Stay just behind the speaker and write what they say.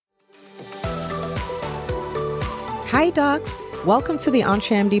Hi, docs. Welcome to the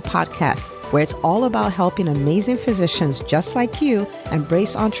EntreMD podcast, where it's all about helping amazing physicians just like you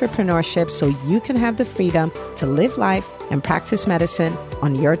embrace entrepreneurship so you can have the freedom to live life and practice medicine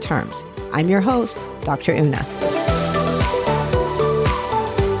on your terms. I'm your host, Dr. Una.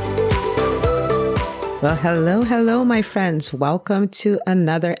 Well, hello, my friends. Welcome to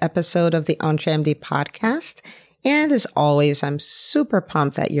another episode of the EntreMD podcast. And as always, I'm super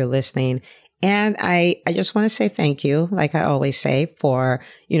pumped that you're listening. And I just want to say thank you, like I always say, for,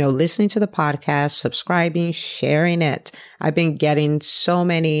 listening to the podcast, subscribing, sharing it. I've been getting so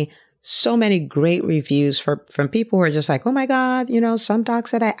many great reviews from people who are just like, oh my God, some docs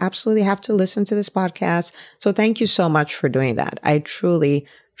that I absolutely have to listen to this podcast. So thank you so much for doing that. I truly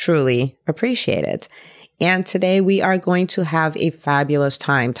appreciate it. And today we are going to have a fabulous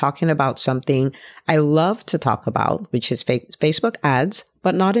time talking about something I love to talk about, which is Facebook ads,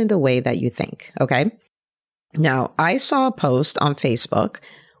 but not in the way that you think. Okay. Now, I saw a post on Facebook,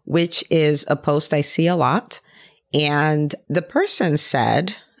 which is a post I see a lot. And the person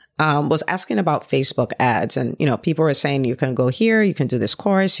said, was asking about Facebook ads. And, people were saying, you can go here, you can do this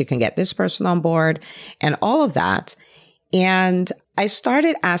course, you can get this person on board and all of that. And I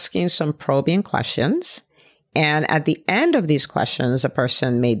started asking some probing questions. And at the end of these questions, the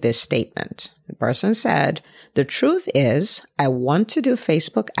person made this statement. The person said, the truth is, I want to do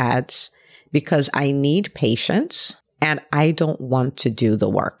Facebook ads because I need patients and I don't want to do the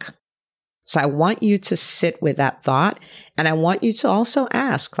work. So I want you to sit with that thought. And I want you to also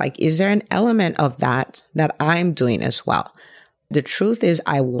ask, is there an element of that I'm doing as well? The truth is,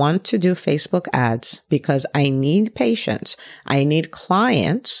 I want to do Facebook ads because I need patients, I need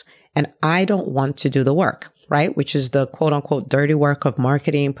clients, and I don't want to do the work, right? Which is the quote unquote dirty work of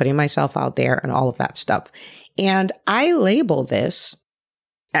marketing, putting myself out there and all of that stuff. And I label this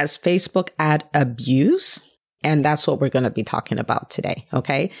as Facebook ad abuse. And that's what we're going to be talking about today.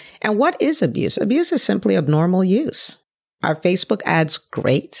 Okay. And what is abuse? Abuse is simply abnormal use. Are Facebook ads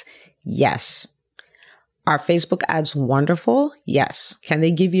great? Yes. Are Facebook ads wonderful? Yes. Can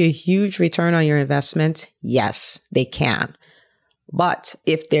they give you a huge return on your investment? Yes, they can. But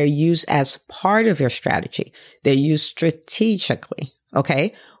if they're used as part of your strategy, they're used strategically,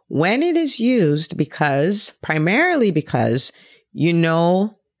 okay? When it is used primarily because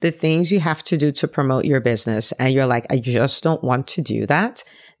the things you have to do to promote your business and you're like, I just don't want to do that,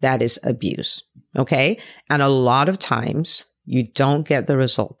 that is abuse, okay? And a lot of times you don't get the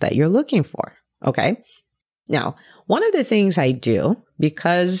result that you're looking for, okay? Now, one of the things I do,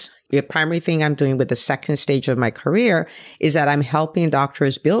 because the primary thing I'm doing with the second stage of my career is that I'm helping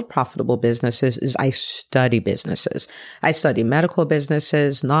doctors build profitable businesses, is I study businesses. I study medical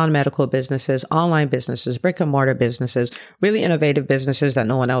businesses, non-medical businesses, online businesses, brick and mortar businesses, really innovative businesses that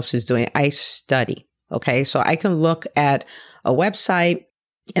no one else is doing. I study. Okay. So I can look at a website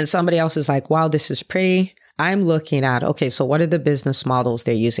and somebody else is like, wow, this is pretty. I'm looking at, okay, so what are the business models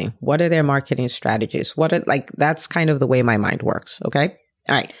they're using? What are their marketing strategies? That's kind of the way my mind works. Okay.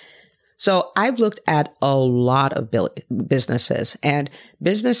 All right. So I've looked at a lot of businesses and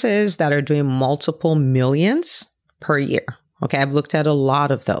businesses that are doing multiple millions per year. Okay. I've looked at a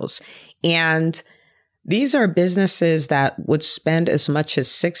lot of those. And these are businesses that would spend as much as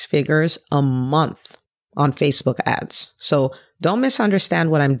 6 figures a month on Facebook ads. So don't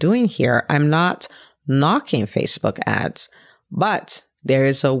misunderstand what I'm doing here. I'm not knocking Facebook ads, but there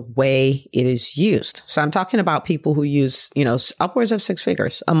is a way it is used. So I'm talking about people who use, upwards of 6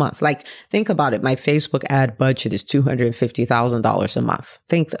 figures a month. Think about it. My Facebook ad budget is $250,000 a month.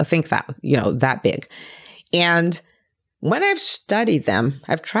 Think that, that big. And when I've studied them,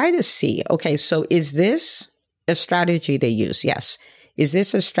 I've tried to see, okay, so is this a strategy they use? Yes. Is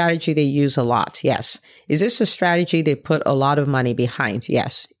this a strategy they use a lot? Yes. Is this a strategy they put a lot of money behind?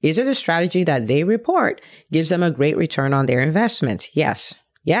 Yes. Is it a strategy that they report gives them a great return on their investment? Yes.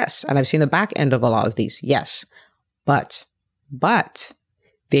 Yes. And I've seen the back end of a lot of these. Yes. But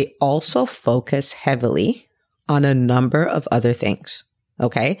they also focus heavily on a number of other things.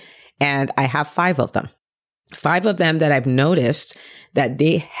 Okay. And I have 5 of them. 5 of them that I've noticed that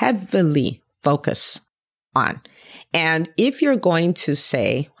they heavily focus on. And if you're going to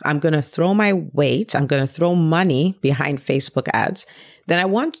say, I'm going to throw my weight, I'm going to throw money behind Facebook ads, then I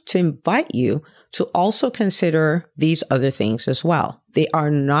want to invite you to also consider these other things as well. They are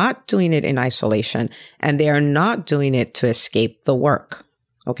not doing it in isolation and they are not doing it to escape the work.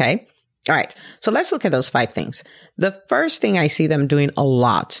 Okay. All right. So let's look at those 5 things. The first thing I see them doing a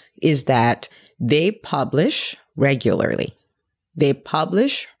lot is that they publish regularly. They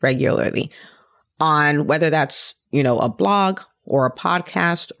publish regularly on whether that's, a blog or a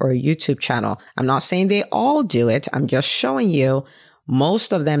podcast or a YouTube channel. I'm not saying they all do it. I'm just showing you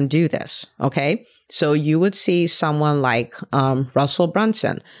most of them do this. Okay. So you would see someone like Russell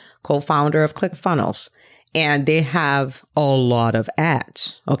Brunson, co-founder of ClickFunnels, and they have a lot of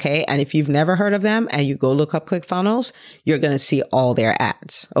ads. Okay. And if you've never heard of them and you go look up ClickFunnels, you're going to see all their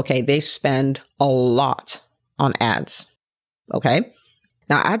ads. Okay. They spend a lot on ads. Okay.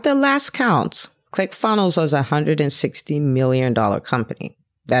 Now at the last count, ClickFunnels was a $160 million company.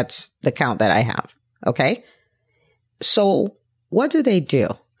 That's the count that I have. Okay. So what do?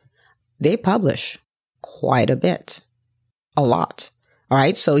 They publish quite a bit, a lot. All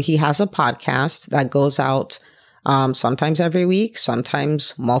right. So he has a podcast that goes out sometimes every week,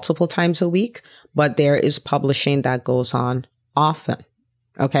 sometimes multiple times a week, but there is publishing that goes on often.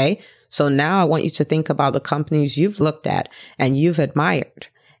 Okay. So now I want you to think about the companies you've looked at and you've admired.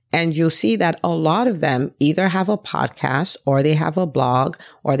 And you'll see that a lot of them either have a podcast or they have a blog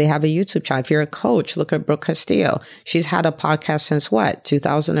or they have a YouTube channel. If you're a coach, look at Brooke Castillo. She's had a podcast since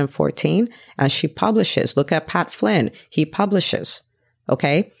 2014, and she publishes. Look at Pat Flynn. He publishes.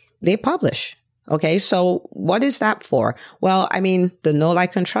 Okay. They publish. Okay. So what is that for? Well, I mean, the know,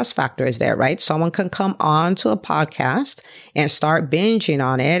 like, and trust factor is there, right? Someone can come on to a podcast and start binging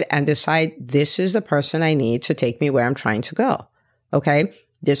on it and decide this is the person I need to take me where I'm trying to go. Okay.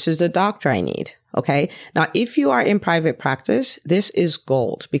 This is the doctor I need. Okay. Now, if you are in private practice, this is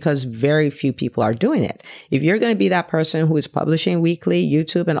gold because very few people are doing it. If you're going to be that person who is publishing weekly,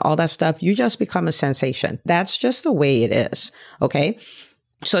 YouTube and all that stuff, you just become a sensation. That's just the way it is. Okay.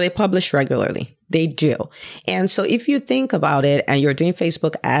 So they publish regularly. They do. And so if you think about it and you're doing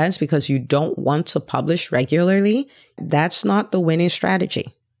Facebook ads because you don't want to publish regularly, that's not the winning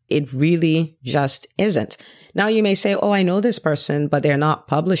strategy. It really just isn't. Now you may say, oh, I know this person, but they're not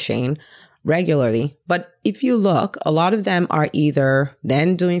publishing regularly. But if you look, a lot of them are either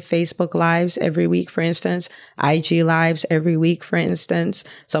then doing Facebook lives every week, for instance, IG lives every week, for instance.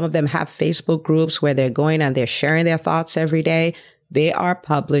 Some of them have Facebook groups where they're going and they're sharing their thoughts every day. They are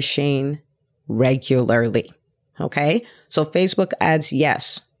publishing regularly. Okay. So Facebook ads,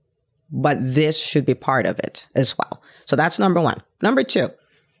 yes, but this should be part of it as well. So that's number one. Number two,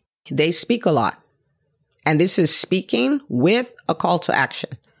 they speak a lot. And this is speaking with a call to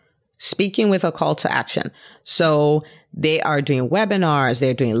action. Speaking with a call to action. So they are doing webinars,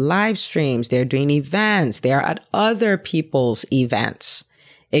 they're doing live streams, they're doing events, they're at other people's events.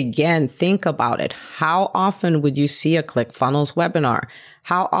 Again, think about it. How often would you see a ClickFunnels webinar?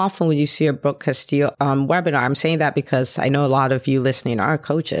 How often would you see a Brooke Castillo webinar? I'm saying that because I know a lot of you listening are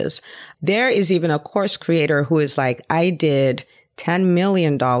coaches. There is even a course creator who is like, I did $10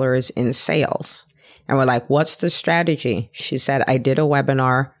 million in sales. And we're like, what's the strategy? She said, I did a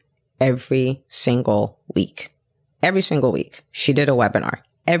webinar every single week. Every single week. She did a webinar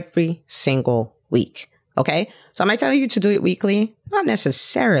every single week. Okay. So am I telling you to do it weekly? Not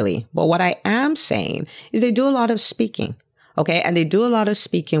necessarily. But what I am saying is they do a lot of speaking. Okay. And they do a lot of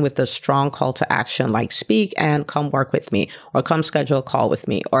speaking with a strong call to action, like speak and come work with me, or come schedule a call with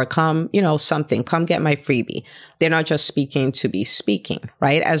me, or come, come get my freebie. They're not just speaking to be speaking,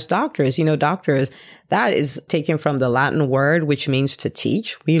 right? As doctors, doctors, that is taken from the Latin word, which means to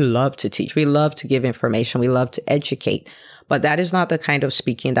teach. We love to teach. We love to give information. We love to educate. But that is not the kind of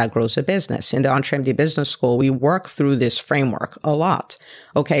speaking that grows a business. In the EntreMD Business School, we work through this framework a lot.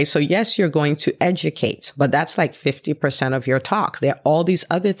 Okay. So yes, you're going to educate, but that's like 50% of your talk. There are all these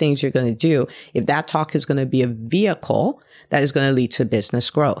other things you're going to do if that talk is going to be a vehicle that is going to lead to business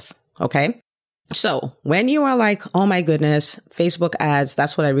growth. Okay. So when you are like, oh my goodness, Facebook ads,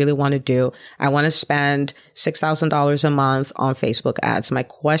 that's what I really want to do. I want to spend $6,000 a month on Facebook ads. My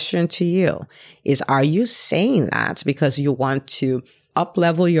question to you is, are you saying that because you want to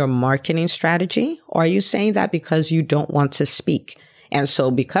up-level your marketing strategy? Or are you saying that because you don't want to speak? And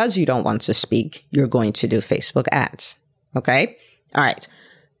so because you don't want to speak, you're going to do Facebook ads. Okay. All right.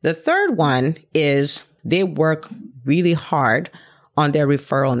 The third one is they work really hard on their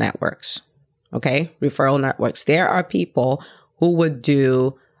referral networks. Okay. Referral networks. There are people who would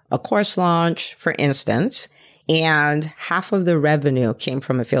do a course launch, for instance, and half of the revenue came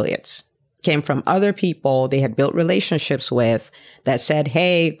from affiliates, came from other people they had built relationships with that said,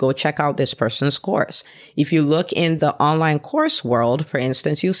 hey, go check out this person's course. If you look in the online course world, for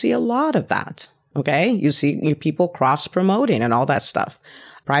instance, you see a lot of that. Okay. You see people cross promoting and all that stuff.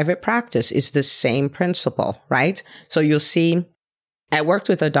 Private practice is the same principle, right? So you'll see, I worked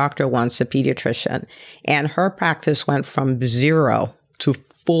with a doctor once, a pediatrician, and her practice went from 0 to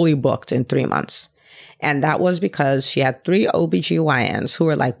fully booked in 3 months. And that was because she had 3 OBGYNs who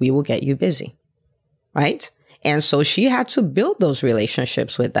were like, we will get you busy, right? And so she had to build those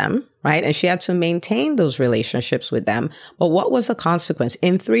relationships with them, right? And she had to maintain those relationships with them. But what was the consequence?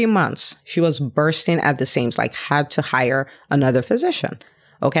 In 3 months, she was bursting at the seams, like had to hire another physician.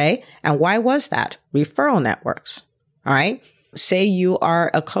 Okay. And why was that? Referral networks. All right. Say you are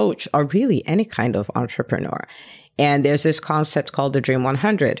a coach or really any kind of entrepreneur. And there's this concept called the Dream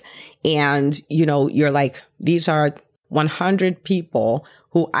 100. And, you're like, these are 100 people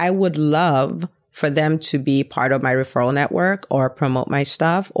who I would love for them to be part of my referral network or promote my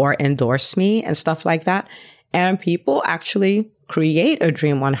stuff or endorse me and stuff like that. And people actually create a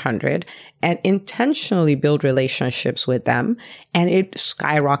Dream 100 and intentionally build relationships with them, and it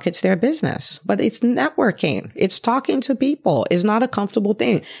skyrockets their business. But it's networking. It's talking to people. It's not a comfortable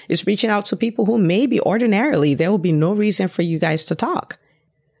thing. It's reaching out to people who maybe ordinarily there will be no reason for you guys to talk.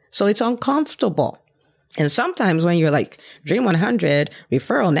 So it's uncomfortable. And sometimes when you're like Dream 100,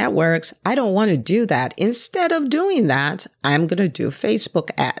 referral networks, I don't want to do that. Instead of doing that, I'm going to do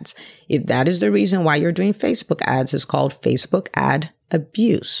Facebook ads. If that is the reason why you're doing Facebook ads, it's called Facebook ad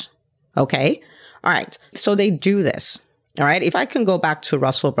abuse. Okay. All right. So they do this. All right. If I can go back to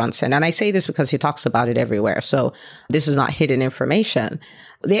Russell Brunson, and I say this because he talks about it everywhere. So this is not hidden information.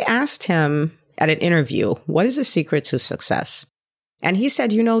 They asked him at an interview, what is the secret to success? And he said,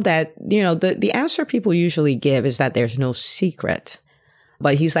 the answer people usually give is that there's no secret.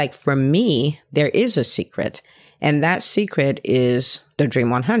 But he's like, for me, there is a secret. And that secret is the Dream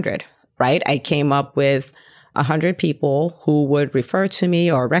 100, right? I came up with 100 people who would refer to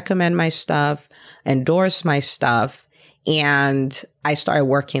me or recommend my stuff, endorse my stuff. And I started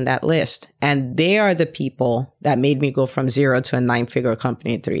working that list. And they are the people that made me go from 0 to a 9-figure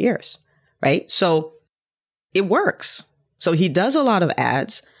company in 3 years, right? So it works. So he does a lot of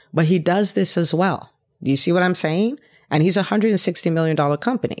ads, but he does this as well. Do you see what I'm saying? And he's a $160 million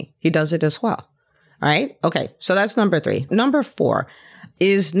company. He does it as well. All right. Okay. So that's number 3. Number 4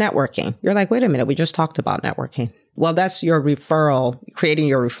 is networking. You're like, wait a minute. We just talked about networking. Well, that's your referral, creating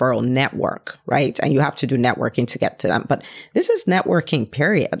your referral network, right? And you have to do networking to get to them. But this is networking,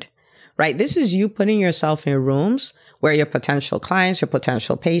 period, right? This is you putting yourself in rooms where your potential clients, your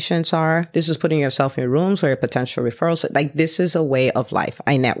potential patients are. This is putting yourself in rooms where your potential referrals. Like, this is a way of life.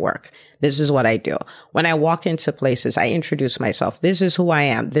 I network. This is what I do. When I walk into places, I introduce myself. This is who I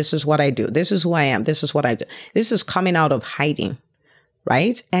am. This is what I do. This is who I am. This is what I do. This is coming out of hiding,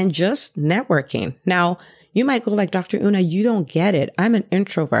 right? And just networking. Now, you might go like, Dr. Una, you don't get it. I'm an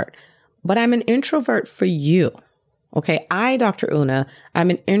introvert, but I'm an introvert for you. Okay. Dr. Una, I'm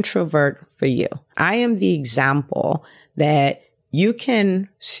an introvert for you. I am the example that you can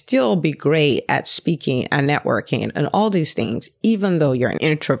still be great at speaking and networking and all these things, even though you're an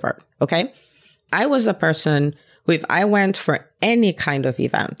introvert. Okay. I was the person who, if I went for any kind of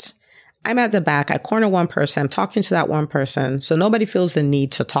event, I'm at the back, I corner one person, I'm talking to that one person. So nobody feels the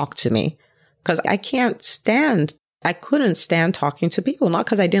need to talk to me because I couldn't stand talking to people, not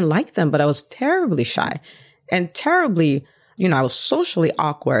because I didn't like them, but I was terribly shy. And terribly, I was socially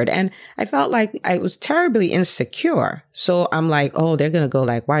awkward and I felt like I was terribly insecure. So I'm like, oh, they're going to go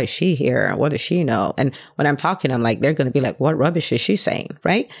like, why is she here? What does she know? And when I'm talking, I'm like, they're going to be like, what rubbish is she saying?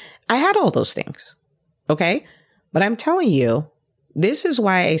 Right? I had all those things. Okay. But I'm telling you, this is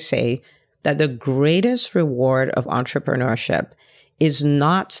why I say that the greatest reward of entrepreneurship is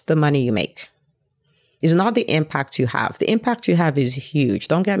not the money you make. Is not the impact you have. The impact you have is huge.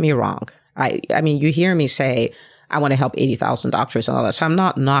 Don't get me wrong. I mean, you hear me say, I want to help 80,000 doctors and all that. So I'm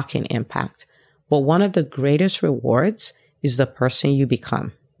not knocking impact. But one of the greatest rewards is the person you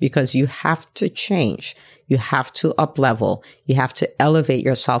become, because you have to change. You have to up level. You have to elevate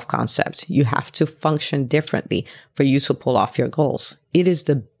your self-concept. You have to function differently for you to pull off your goals. It is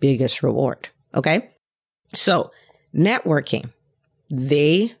the biggest reward. Okay. So networking,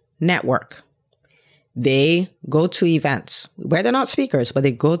 they network. They go to events where they're not speakers, but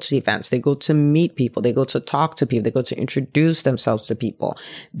they go to events. They go to meet people. They go to talk to people. They go to introduce themselves to people.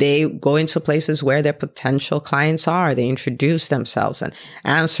 They go into places where their potential clients are. They introduce themselves and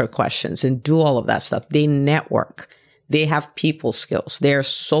answer questions and do all of that stuff. They network. They have people skills. They're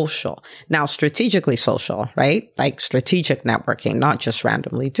social. Now, strategically social, right? Like strategic networking, not just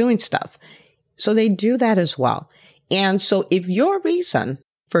randomly doing stuff. So they do that as well. And so if your reason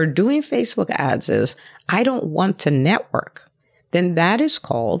for doing Facebook ads is, I don't want to network, then that is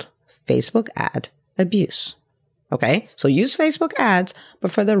called Facebook ad abuse. Okay. So use Facebook ads, but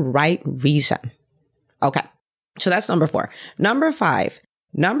for the right reason. Okay. So that's number 4. Number 5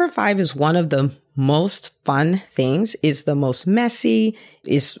 is one of the most fun things, is the most messy,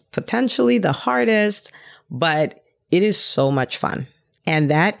 is potentially the hardest, but it is so much fun.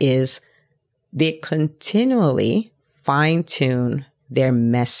 And that is they continually fine tune their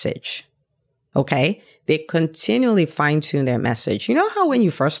message. Okay. They continually fine tune their message. You know how when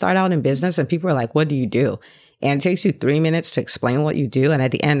you first start out in business and people are like, what do you do? And it takes you 3 minutes to explain what you do. And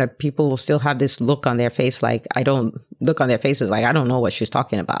at the end, people will still have this look on their face like, I don't know what she's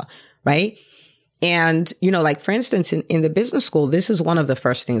talking about. Right. And, like, for instance, in the business school, this is one of the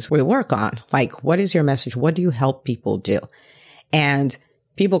first things we work on. Like, what is your message? What do you help people do? And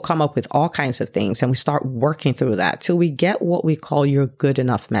people come up with all kinds of things, and we start working through that till we get what we call your good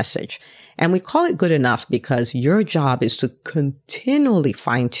enough message. And we call it good enough because your job is to continually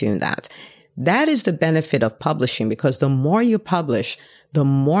fine tune that. That is the benefit of publishing, because the more you publish, the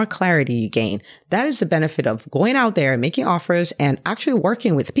more clarity you gain. That is the benefit of going out there and making offers and actually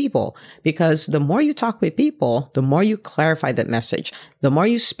working with people, because the more you talk with people, the more you clarify that message. The more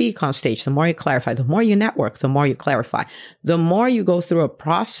you speak on stage, the more you clarify. The more you network, the more you clarify. The more you go through a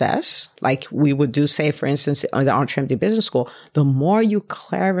process, like we would do, say, for instance, on the EntreMD Business School, the more you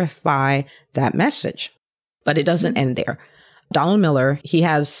clarify that message. But it doesn't end there. Donald Miller, he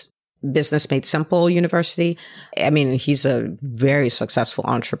has Business Made Simple University. I mean, he's a very successful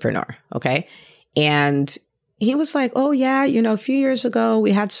entrepreneur. Okay. And he was like, oh yeah, a few years ago,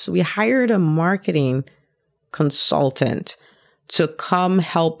 we hired a marketing consultant to come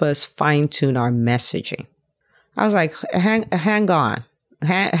help us fine tune our messaging. I was like, hang on.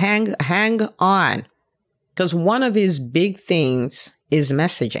 Because one of his big things is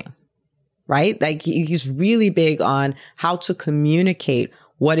messaging, right? Like he's really big on how to communicate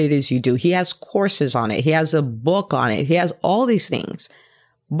what it is you do. He has courses on it. He has a book on it. He has all these things,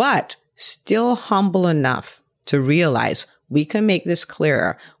 but still humble enough to realize we can make this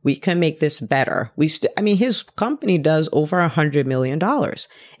clearer. We can make this better. His company does over $100 million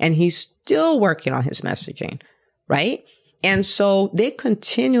and he's still working on his messaging, right? And so they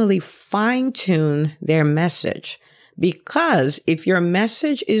continually fine tune their message. Because if your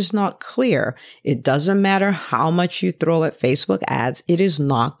message is not clear, it doesn't matter how much you throw at Facebook ads, it is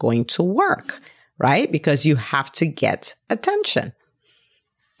not going to work, right? Because you have to get attention.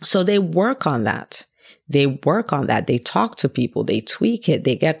 So they work on that. They talk to people. They tweak it.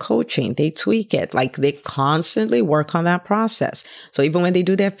 They get coaching. They tweak it. Like they constantly work on that process. So even when they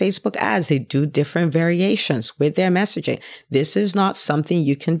do their Facebook ads, they do different variations with their messaging. This is not something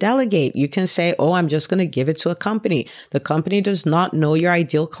you can delegate. You can say, oh, I'm just going to give it to a company. The company does not know your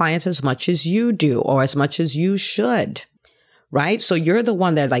ideal clients as much as you do or as much as you should. Right? So you're the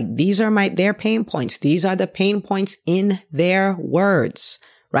one that like, these are their pain points. These are the pain points in their words,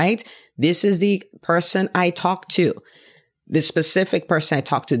 right? This is the person I talk to, the specific person I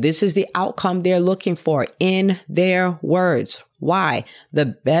talk to. This is the outcome they're looking for in their words. Why? The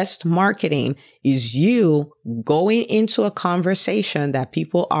best marketing is you going into a conversation that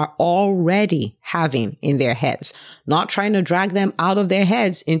people are already having in their heads, not trying to drag them out of their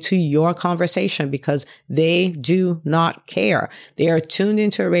heads into your conversation because they do not care. They are tuned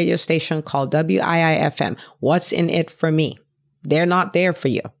into a radio station called WIIFM. What's in it for me? They're not there for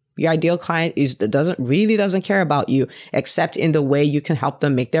you. Your ideal client doesn't care about you except in the way you can help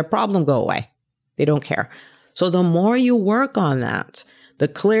them make their problem go away. They don't care. So the more you work on that, the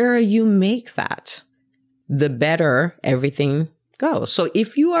clearer you make that, the better everything goes. So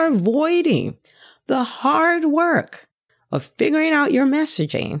if you are avoiding the hard work of figuring out your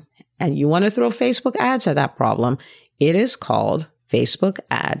messaging and you want to throw Facebook ads at that problem, it is called Facebook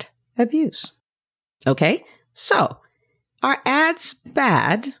ad abuse. Okay? So are ads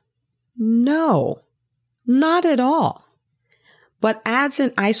bad? No, not at all. But ads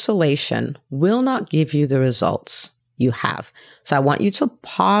in isolation will not give you the results you have. So I want you to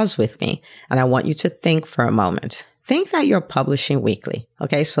pause with me and I want you to think for a moment. Think that you're publishing weekly.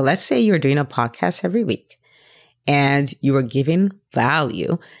 Okay. So let's say you're doing a podcast every week and you are giving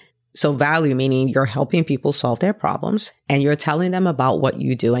value. So value meaning you're helping people solve their problems and you're telling them about what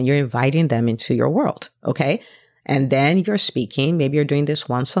you do and you're inviting them into your world. Okay. And then you're speaking, maybe you're doing this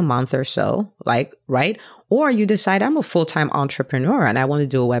once a month or so, like, right? Or you decide I'm a full-time entrepreneur and I want to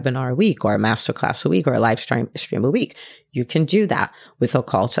do a webinar a week or a masterclass a week or a live stream a week. You can do that with a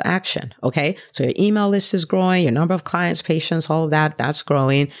call to action. Okay. So your email list is growing, your number of clients, patients, all of that, that's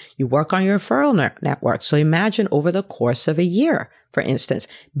growing. You work on your referral network. So imagine over the course of a year, for instance,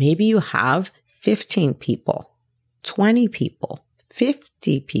 maybe you have 15 people, 20 people,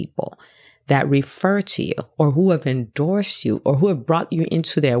 50 people that refer to you or who have endorsed you or who have brought you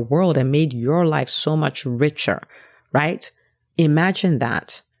into their world and made your life so much richer, right? Imagine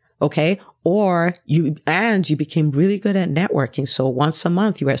that. Okay. Or you became really good at networking. So once a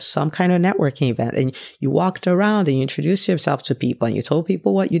month you were at some kind of networking event and you walked around and you introduced yourself to people and you told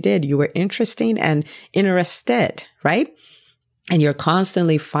people what you did. You were interesting and interested, right? And you're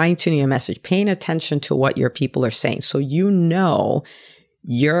constantly fine-tuning your message, paying attention to what your people are saying. So you know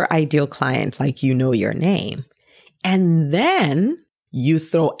your ideal client, like you know your name. And then you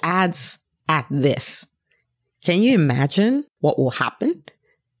throw ads at this. Can you imagine what will happen?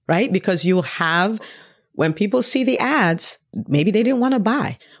 Right? Because you'll have, when people see the ads, maybe they didn't want to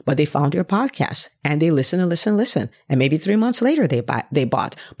buy, but they found your podcast and they listen. And maybe 3 months later they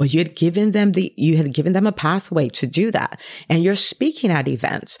bought, but you had given them a pathway to do that. And you're speaking at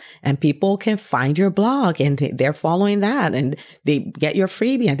events and people can find your blog and they're following that and they get your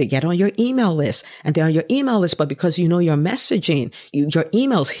freebie and they get on your email list and they're on your email list. But because you know your messaging, your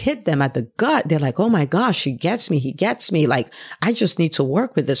emails hit them at the gut. They're like, oh my gosh, she gets me. He gets me. Like, I just need to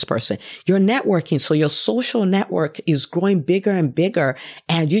work with this person. You're networking. So your social network is growing bigger and bigger,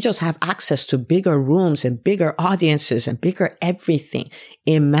 and you just have access to bigger rooms and bigger audiences and bigger everything.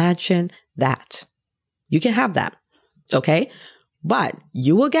 Imagine that. You can have that. Okay. But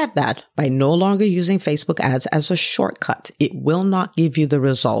you will get that by no longer using Facebook ads as a shortcut. It will not give you the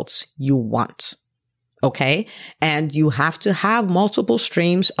results you want. Okay. And you have to have multiple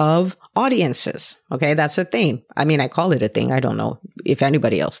streams of audiences. Okay. That's a thing. I mean, I call it a thing. I don't know if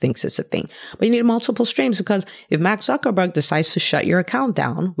anybody else thinks it's a thing, but you need multiple streams because if Mark Zuckerberg decides to shut your account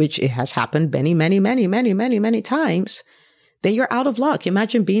down, which it has happened many times, then you're out of luck.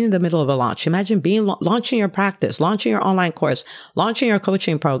 Imagine being in the middle of a launch. Imagine launching your practice, launching your online course, launching your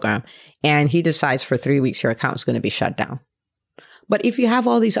coaching program, and he decides for 3 weeks your account is going to be shut down. But if you have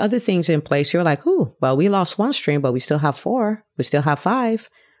all these other things in place, you're like, ooh, well, we lost one stream, but we still have 4. We still have 5,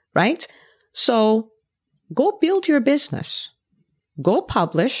 right? So go build your business. Go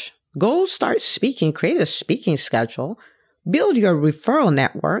publish. Go start speaking. Create a speaking schedule. Build your referral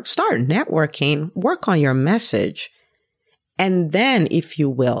network. Start networking. Work on your message. And then, if you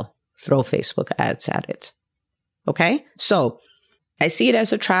will, throw Facebook ads at it. Okay? So I see it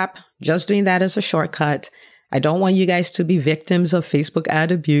as a trap. Just doing that as a shortcut. I don't want you guys to be victims of Facebook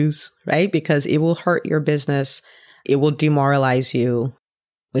ad abuse, right? Because it will hurt your business. It will demoralize you.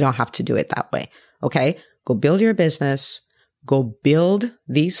 We don't have to do it that way. Okay. Go build your business. Go build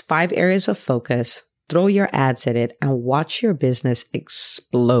these 5 areas of focus. Throw your ads at it and watch your business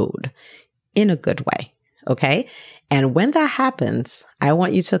explode in a good way. Okay. And when that happens, I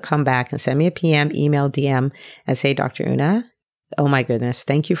want you to come back and send me a PM, email, DM and say, Dr. Una, oh my goodness,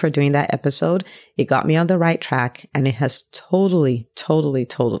 thank you for doing that episode. It got me on the right track and it has totally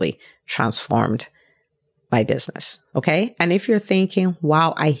transformed my business. Okay. And if you're thinking,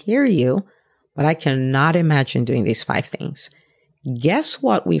 wow, I hear you, but I cannot imagine doing these 5 things. Guess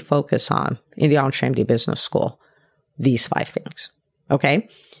what we focus on in the EntreMD Business School? These 5 things. Okay.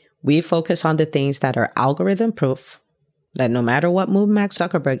 We focus on the things that are algorithm proof, that no matter what mood Mark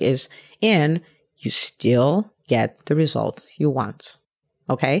Zuckerberg is in, you still get the result you want.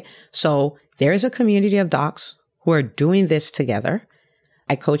 Okay. So there is a community of docs who are doing this together.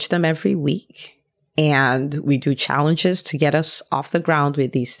 I coach them every week and we do challenges to get us off the ground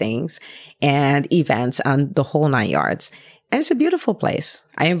with these things and events and the whole 9 yards. And it's a beautiful place.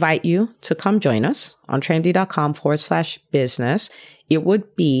 I invite you to come join us on entremd.com/business. It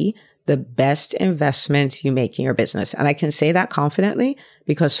would be the best investment you make in your business. And I can say that confidently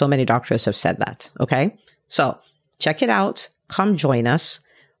because so many doctors have said that. Okay. So check it out. Come join us.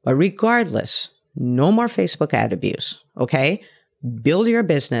 But regardless, no more Facebook ad abuse. Okay. Build your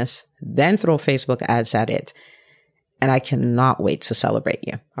business, then throw Facebook ads at it. And I cannot wait to celebrate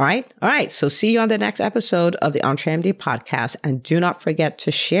you. All right. All right. So see you on the next episode of the EntreMD podcast. And do not forget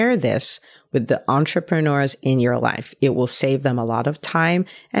to share this with the entrepreneurs in your life. It will save them a lot of time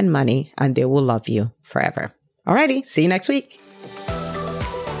and money, and they will love you forever. All righty. See you next week.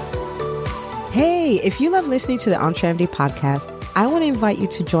 Hey, if you love listening to the EntreMD podcast, I want to invite you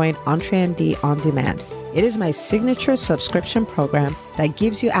to join EntreMD On Demand. It is my signature subscription program that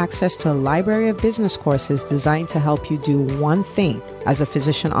gives you access to a library of business courses designed to help you do one thing as a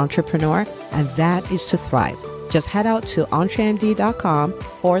physician entrepreneur, and that is to thrive. Just head out to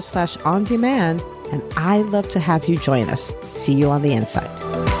entremd.com/on-demand, and I'd love to have you join us. See you on the inside.